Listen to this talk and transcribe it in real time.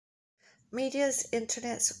medias,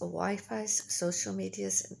 internets, Wi-Fi's, social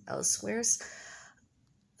medias, and elsewheres.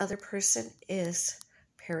 Other person is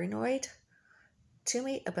paranoid. To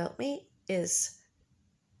me, about me is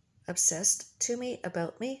obsessed. To me,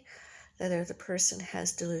 about me. The other person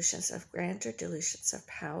has delusions of grandeur, delusions of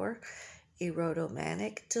power.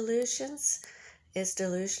 Erotomanic delusions is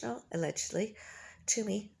delusional, allegedly. To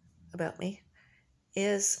me, about me,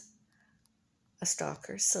 is a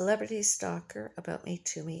stalker, celebrity stalker about me,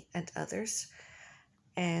 to me, and others.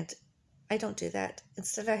 And I don't do that.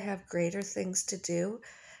 Instead, I have greater things to do,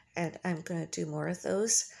 and I'm going to do more of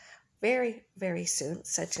those very, very soon,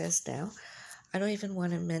 such as now. I don't even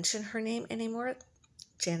want to mention her name anymore.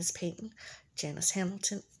 Janice Payton, Janice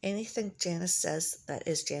Hamilton, anything Janice says that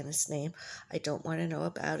is Janice's name. I don't want to know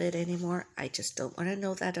about it anymore. I just don't want to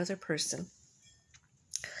know that other person.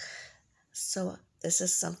 So this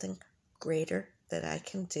is something greater that I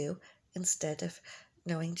can do instead of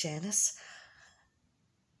knowing Janice.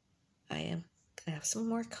 I am going to have some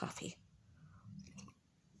more coffee.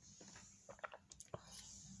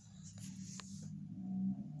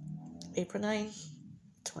 April 9,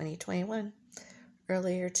 2021.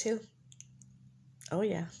 Earlier too. Oh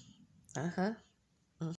yeah.